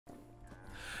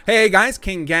Hey guys,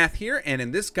 kinggath here, and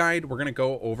in this guide we're going to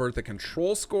go over the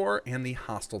control score and the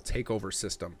hostile takeover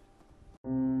system.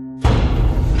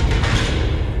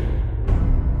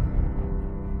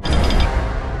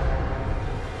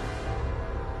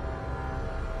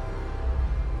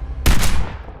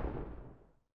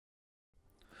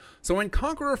 So when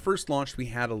Conqueror first launched, we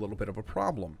had a little bit of a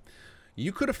problem.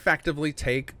 You could effectively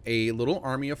take a little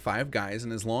army of 5 guys,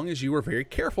 and as long as you were very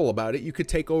careful about it, you could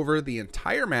take over the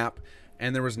entire map,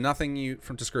 and there was nothing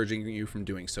from discouraging you from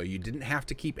doing so. You didn't have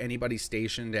to keep anybody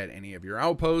stationed at any of your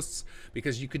outposts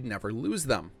because you could never lose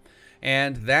them.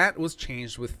 And that was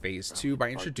changed with Phase 2 by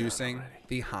introducing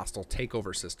the hostile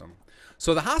takeover system.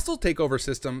 So the hostile takeover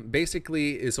system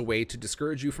basically is a way to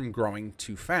discourage you from growing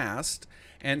too fast,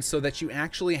 and so that you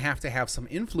actually have to have some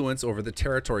influence over the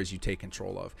territories you take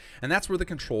control of. And that's where the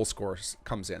control score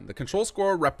comes in. The control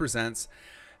score represents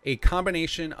a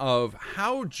combination of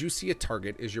how juicy a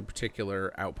target is your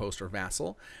particular outpost or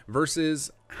vassal versus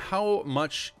how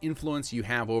much influence you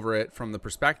have over it from the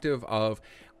perspective of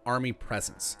army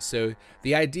presence. So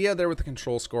the idea there with the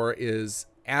control score is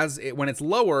when it's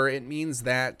lower, it means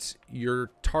that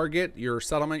your target, your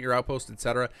settlement, your outpost,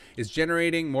 etc., is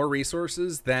generating more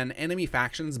resources than enemy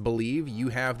factions believe you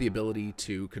have the ability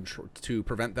to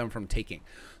prevent them from taking.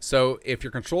 So if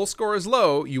your control score is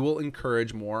low, you will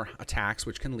encourage more attacks,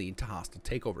 which can lead to hostile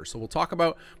takeover. So we'll talk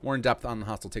about more in depth on the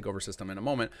hostile takeover system in a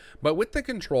moment. But with the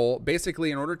control, basically,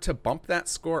 in order to bump that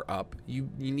score up, you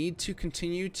need to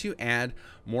continue to add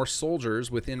more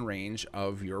soldiers within range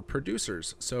of your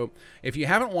producers. So if you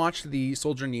haven't watched the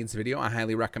soldier needs video, I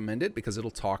highly recommend it because it'll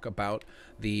talk about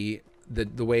the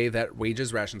way that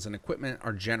wages, rations, and equipment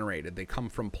are generated. They come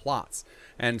from plots.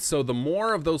 And so the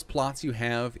more of those plots you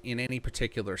have in any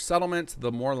particular settlement,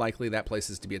 the more likely that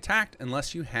place is to be attacked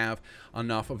unless you have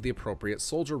enough of the appropriate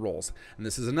soldier roles. And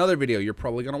this is another video you're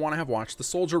probably going to want to have watched the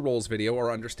soldier roles video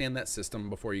or understand that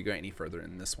system before you go any further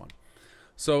in this one.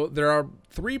 So there are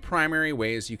 3 primary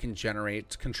ways you can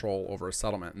generate control over a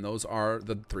settlement, and those are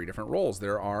the 3 different roles.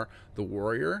 There are the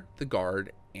warrior, the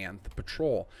guard, and the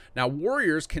patrol. Now,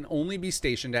 warriors can only be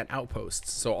stationed at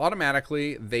outposts, so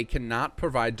automatically they cannot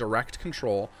provide direct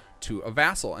control to a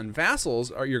vassal. And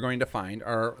vassals you're going to find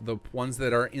are the ones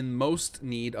that are in most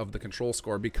need of the control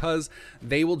score because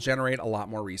they will generate a lot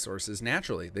more resources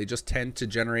naturally. They just tend to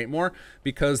generate more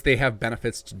because they have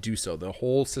benefits to do so. The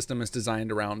whole system is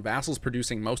designed around vassals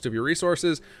producing most of your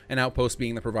resources and outposts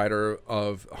being the provider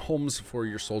of homes for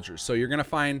your soldiers. So you're going to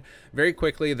find very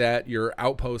quickly that your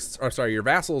your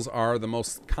vassals are the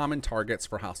most common targets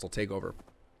for hostile takeover.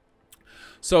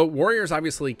 So warriors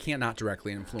obviously cannot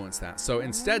directly influence that. So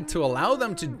instead, to allow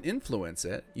them to influence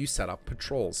it, you set up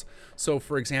patrols. So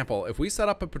for example, if we set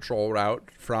up a patrol route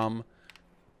from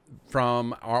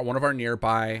one of our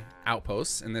nearby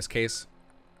outposts, in this case,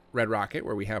 RuinedWorld,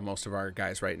 where we have most of our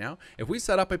guys right now, if we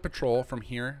set up a patrol from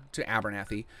here to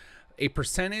Abernathy, a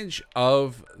percentage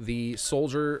of the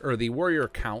soldier or the warrior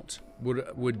count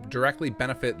would directly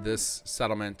benefit this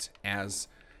settlement as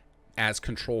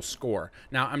control score.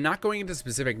 Now, I'm not going into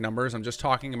specific numbers. I'm just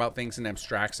talking about things in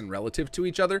abstracts and relative to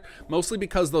each other, mostly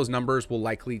because those numbers will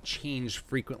likely change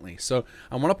frequently. So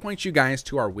I want to point you guys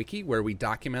to our wiki where we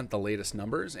document the latest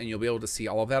numbers, and you'll be able to see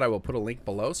all of that. I will put a link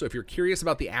below. So if you're curious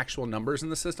about the actual numbers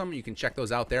in the system, you can check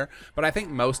those out there. But I think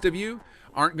most of you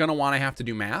aren't going to want to have to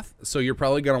do math. So you're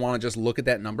probably going to want to just look at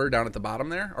that number down at the bottom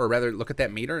there, or rather look at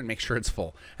that meter and make sure it's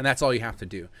full. And that's all you have to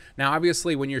do. Now,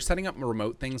 obviously, when you're setting up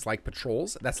remote things like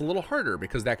patrols, that's a little harder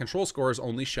because that control score is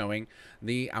only showing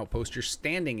the outpost you're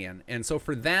standing in. And so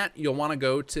for that, you'll want to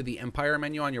go to the Empire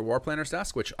menu on your War Planner's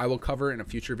desk, which I will cover in a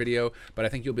future video, but I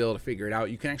think you'll be able to figure it out.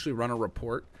 You can actually run a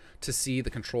report to see the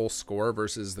control score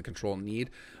versus the control need.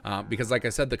 Because like I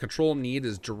said, the control need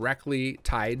is directly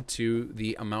tied to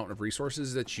the amount of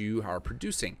resources that you are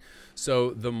producing.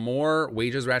 So the more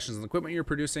wages, rations, and equipment you're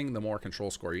producing, the more control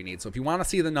score you need. So if you want to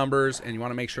see the numbers and you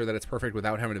want to make sure that it's perfect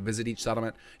without having to visit each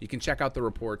settlement, you can check out the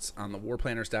reports on the War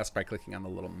Planner's desk by clicking on the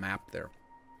little map there.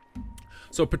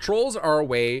 So patrols are a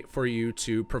way for you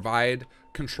to provide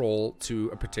control to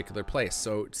a particular place.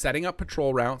 So setting up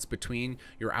patrol routes between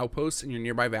your outposts and your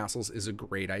nearby vassals is a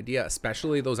great idea,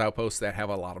 especially those outposts that have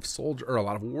a lot of soldier or a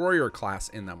lot of warrior class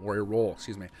in them, warrior role,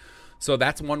 excuse me. So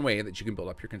that's one way that you can build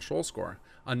up your control score.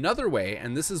 Another way,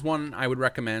 and this is one I would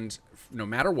recommend no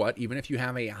matter what, even if you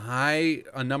have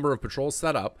a number of patrols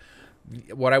set up,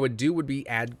 what I would do would be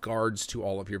add guards to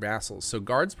all of your vassals. So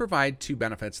guards provide two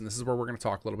benefits, and this is where we're going to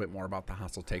talk a little bit more about the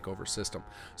hostile takeover system.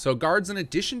 So guards, in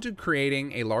addition to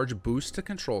creating a large boost to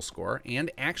control score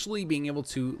and actually being able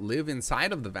to live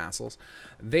inside of the vassals,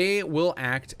 they will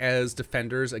act as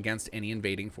defenders against any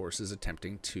invading forces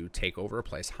attempting to take over a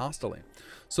place hostilely.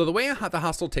 So the way the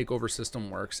hostile takeover system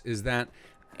works is that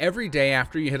every day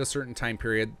after you hit a certain time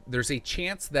period, there's a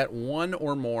chance that one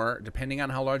or more, depending on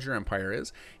how large your empire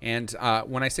is, and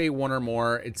when I say one or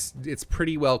more, it's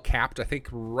pretty well capped. I think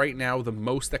right now the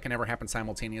most that can ever happen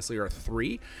simultaneously are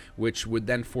 3, which would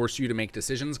then force you to make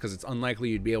decisions because it's unlikely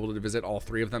you'd be able to visit all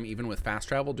 3 of them even with fast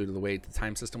travel due to the way the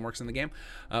time system works in the game.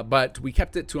 But we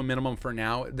kept it to a minimum for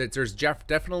now. That there's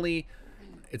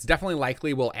it's definitely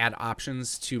likely we'll add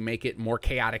options to make it more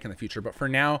chaotic in the future, but for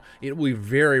now, it will be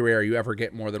very rare you ever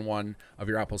get more than one of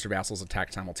your outposts or vassals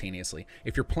attacked simultaneously.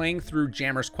 If you're playing through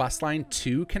Jammer's questline,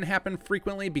 2 can happen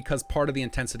frequently because part of the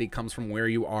intensity comes from where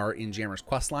you are in Jammer's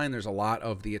questline. There's a lot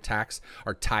of the attacks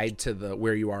are tied to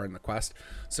where you are in the quest,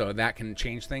 so that can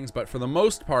change things. But for the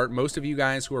most part, most of you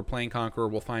guys who are playing Conqueror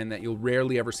will find that you'll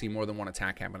rarely ever see more than one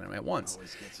attack happening at once.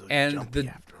 And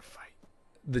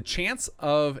the chance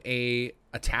of a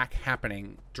attack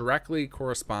happening directly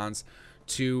corresponds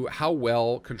to how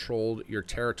well controlled your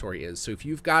territory is. So if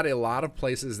you've got a lot of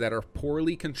places that are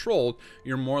poorly controlled,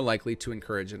 you're more likely to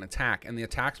encourage an attack, and the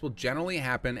attacks will generally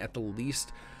happen at the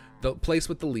place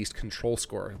with the least control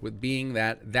score, with being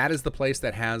that is the place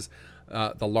that has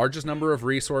the largest number of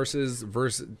resources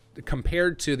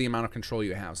compared to the amount of control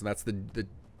you have. So that's the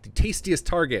tastiest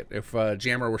target, if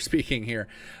Jammer were speaking here.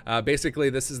 Basically,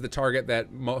 this is the target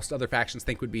that most other factions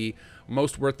think would be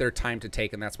most worth their time to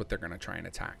take, and that's what they're going to try and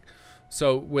attack.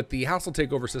 So with the hostile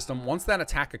takeover system, once that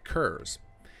attack occurs,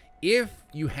 if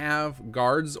you have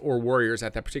guards or warriors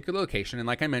at that particular location, and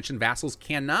like I mentioned, vassals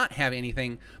cannot have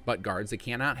anything but guards, they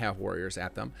cannot have warriors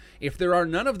at them. If there are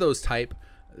none of those type,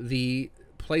 the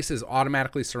place is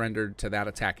automatically surrendered to that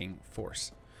attacking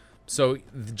force. So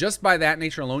just by that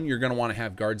nature alone, you're going to want to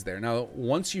have guards there. Now,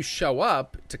 once you show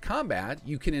up to combat,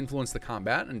 you can influence the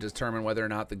combat and determine whether or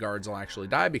not the guards will actually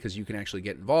die, because you can actually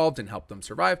get involved and help them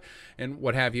survive and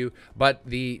what have you. But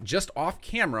just off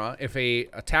camera, if a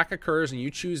attack occurs and you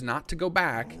choose not to go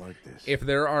back, if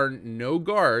there are no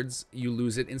guards, you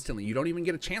lose it instantly. You don't even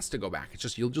get a chance to go back. It's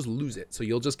just, you'll just lose it. So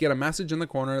you'll just get a message in the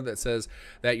corner that says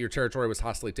that your territory was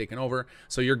hostily taken over.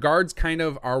 So your guards kind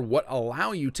of are what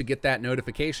allow you to get that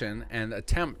notification and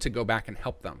attempt to go back and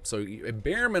help them. So at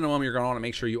bare minimum, you're going to want to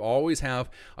make sure you always have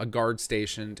a guard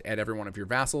stationed at every one of your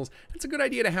vassals. It's a good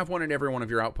idea to have one at every one of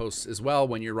your outposts as well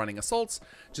when you're running assaults,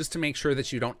 just to make sure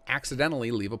that you don't accidentally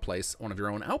leave one of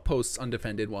your own outposts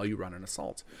undefended while you run an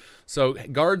assault. So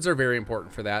guards are very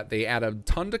important for that. They add a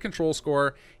ton to control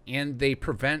score, and they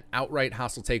prevent outright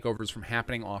hostile takeovers from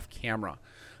happening off camera.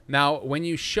 Now, when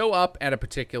you show up at a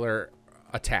particular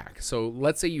attack, so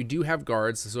let's say you do have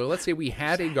guards, so let's say we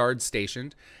had a guard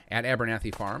stationed at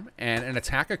Abernathy Farm and an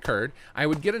attack occurred, I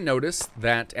would get a notice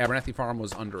that Abernathy Farm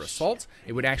was under assault.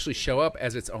 It would actually show up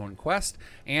as its own quest,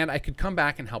 and I could come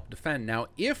back and help defend. Now,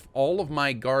 if all of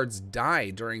my guards die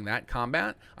during that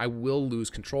combat, I will lose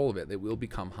control of it. They will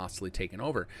become hostily taken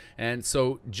over. And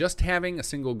so just having a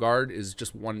single guard is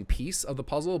just one piece of the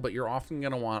puzzle, but you're often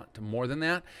going to want more than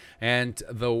that. And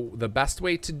the best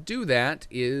way to do that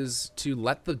is to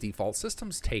let the default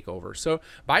systems take over. So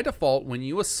by default, when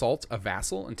you assault a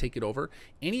vassal and take it over,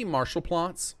 any martial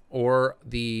plots or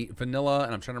the vanilla,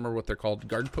 and I'm trying to remember what they're called,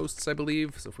 guard posts, I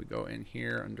believe. So if we go in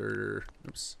here under,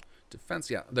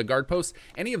 defense, yeah, the guard posts,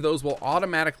 any of those will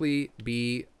automatically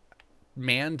be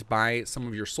manned by some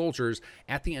of your soldiers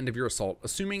at the end of your assault,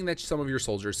 assuming that some of your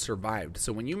soldiers survived.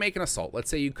 So when you make an assault,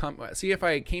 let's say you see if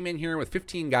I came in here with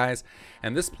 15 guys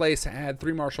and this place had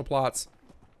 3 martial plots,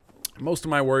 most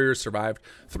of my warriors survived,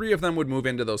 3 of them would move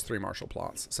into those 3 martial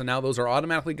plots. So now those are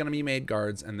automatically going to be made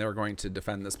guards, and they're going to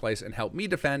defend this place and help me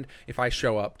defend if I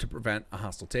show up to prevent a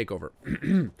hostile takeover.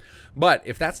 But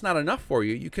if that's not enough for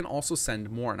you, you can also send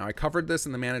more. Now, I covered this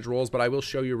in the manage roles, but I will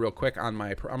show you real quick on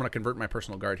I'm going to convert my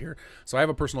personal guard here. So I have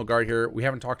a personal guard here. We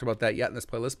haven't talked about that yet in this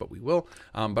playlist, but we will.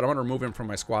 But I want to remove him from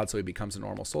my squad so he becomes a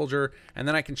normal soldier, and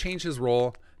then I can change his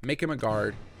role, make him a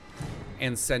guard,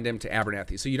 and send him to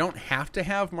Abernathy. So you don't have to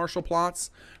have martial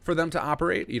plots for them to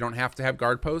operate. You don't have to have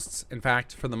guard posts. In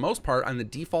fact, for the most part, on the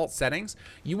default settings,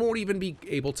 you won't even be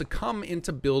able to come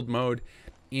into build mode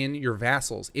in your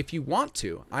vassals if you want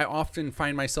to. I often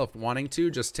find myself wanting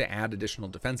to, just to add additional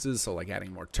defenses, so like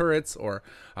adding more turrets or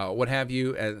what have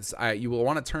you, as you will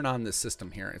want to turn on this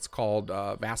system here. It's called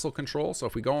vassal control. So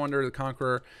if we go under the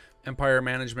Conqueror, Empire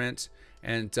Management,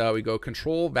 and we go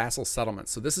control vassal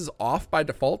settlements. So this is off by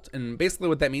default, and basically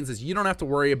what that means is you don't have to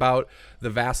worry about the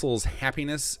vassal's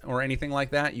happiness or anything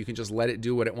like that. You can just let it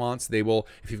do what it wants. They will,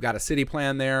 if you've got a city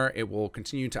plan there, it will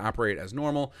continue to operate as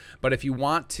normal. But if you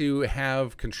want to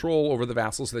have control over the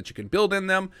vassals so that you can build in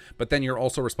them, but then you're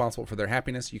also responsible for their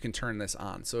happiness, you can turn this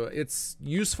on. So it's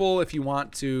useful if you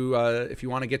want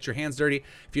to get your hands dirty.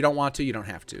 If you don't want to, you don't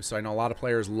have to. So I know a lot of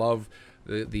players love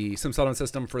the sim settlement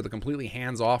system for the completely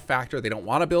hands-off factor. They don't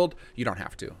want to build, you don't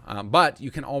have to, but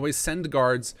you can always send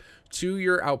guards to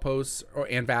your outposts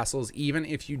and vassals, even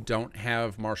if you don't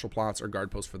have martial plots or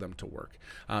guard posts for them to work.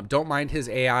 Don't mind his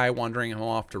AI wandering him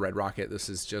off to Red Rocket. This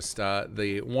is just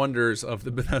the wonders of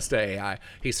the Bethesda AI.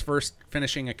 He's first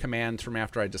finishing a command from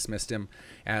after I dismissed him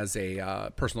as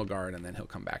a personal guard, and then he'll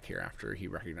come back here after he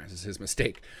recognizes his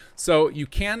mistake. So you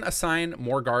can assign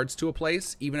more guards to a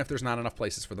place, even if there's not enough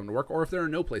places for them to work, or if there are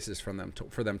no places for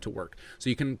them to work. So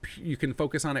you can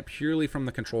focus on it purely from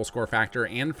the control score factor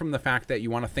and from the fact that you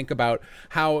want to think about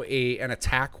how an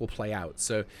attack will play out.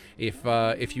 So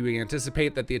if you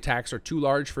anticipate that the attacks are too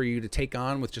large for you to take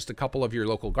on with just a couple of your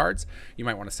local guards, you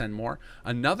might want to send more.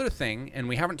 Another thing, and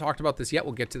we haven't talked about this yet,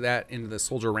 we'll get to that in the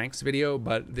soldier ranks video,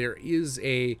 but there is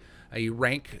a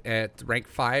rank at rank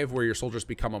 5 where your soldiers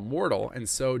become immortal, and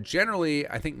so generally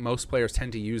I think most players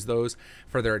tend to use those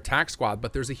for their attack squad,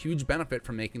 but there's a huge benefit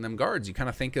from making them guards. You kind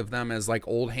of think of them as like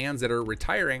old hands that are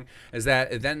retiring, as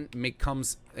that it then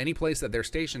becomes any place that they're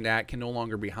stationed at can no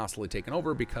longer be hostily taken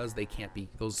over because they can't be,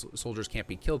 those soldiers can't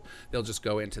be killed. They'll just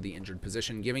go into the injured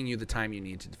position, giving you the time you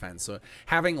need to defend. So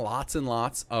having lots and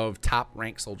lots of top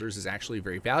rank soldiers is actually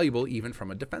very valuable, even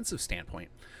from a defensive standpoint.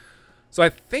 So I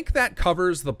think that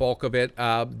covers the bulk of it.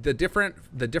 The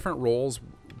different roles,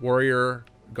 warrior,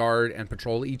 guard, and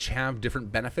patrol, each have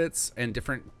different benefits and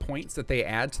different points that they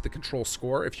add to the control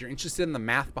score. If you're interested in the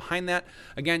math behind that,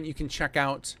 again, you can check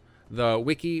out the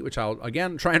wiki, which I'll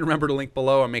again try and remember to link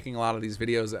below. I'm making a lot of these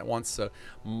videos at once, so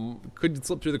could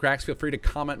slip through the cracks. Feel free to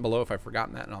comment below if I've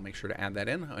forgotten that, and I'll make sure to add that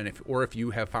in. And if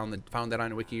you have found that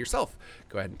on a wiki yourself,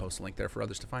 go ahead and post a link there for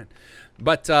others to find.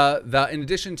 But in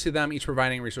addition to them each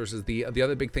providing resources, the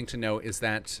other big thing to know is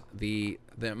that the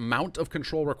amount of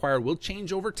control required will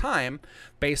change over time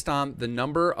based on the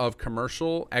number of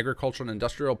commercial, agricultural, and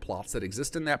industrial plots that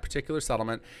exist in that particular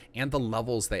settlement and the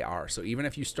levels they are. So even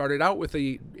if you started out with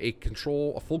a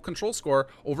full control score,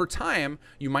 over time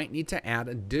you might need to add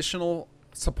additional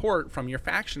support from your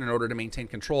faction in order to maintain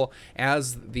control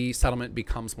as the settlement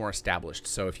becomes more established.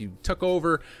 So if you took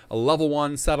over a level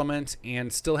 1 settlement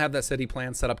and still have that city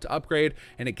plan set up to upgrade,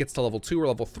 and it gets to level 2 or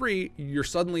level 3, you're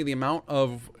suddenly, the amount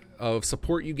of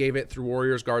support you gave it through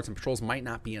warriors, guards, and patrols might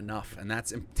not be enough, and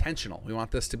that's intentional. We want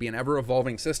this to be an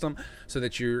ever-evolving system so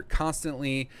that you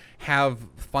constantly have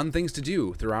fun things to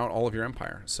do throughout all of your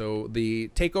empire. So the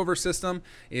takeover system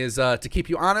is to keep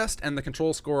you honest, and the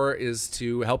control score is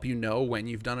to help you know when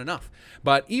you've done enough.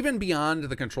 But even beyond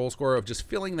the control score of just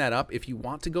filling that up, if you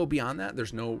want to go beyond that,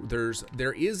 there's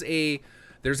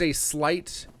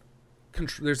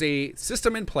a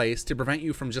system in place to prevent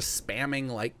you from just spamming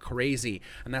like crazy,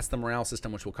 and that's the morale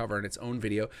system, which we'll cover in its own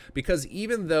video. Because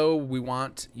even though we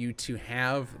want you to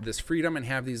have this freedom and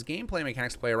have these gameplay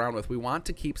mechanics to play around with, we want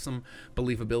to keep some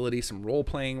believability, some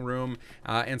role-playing room,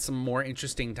 and some more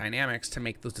interesting dynamics to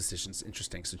make those decisions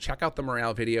interesting. So check out the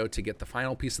morale video to get the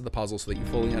final piece of the puzzle so that you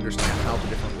fully understand how the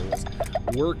different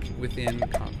rules work within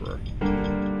Conqueror.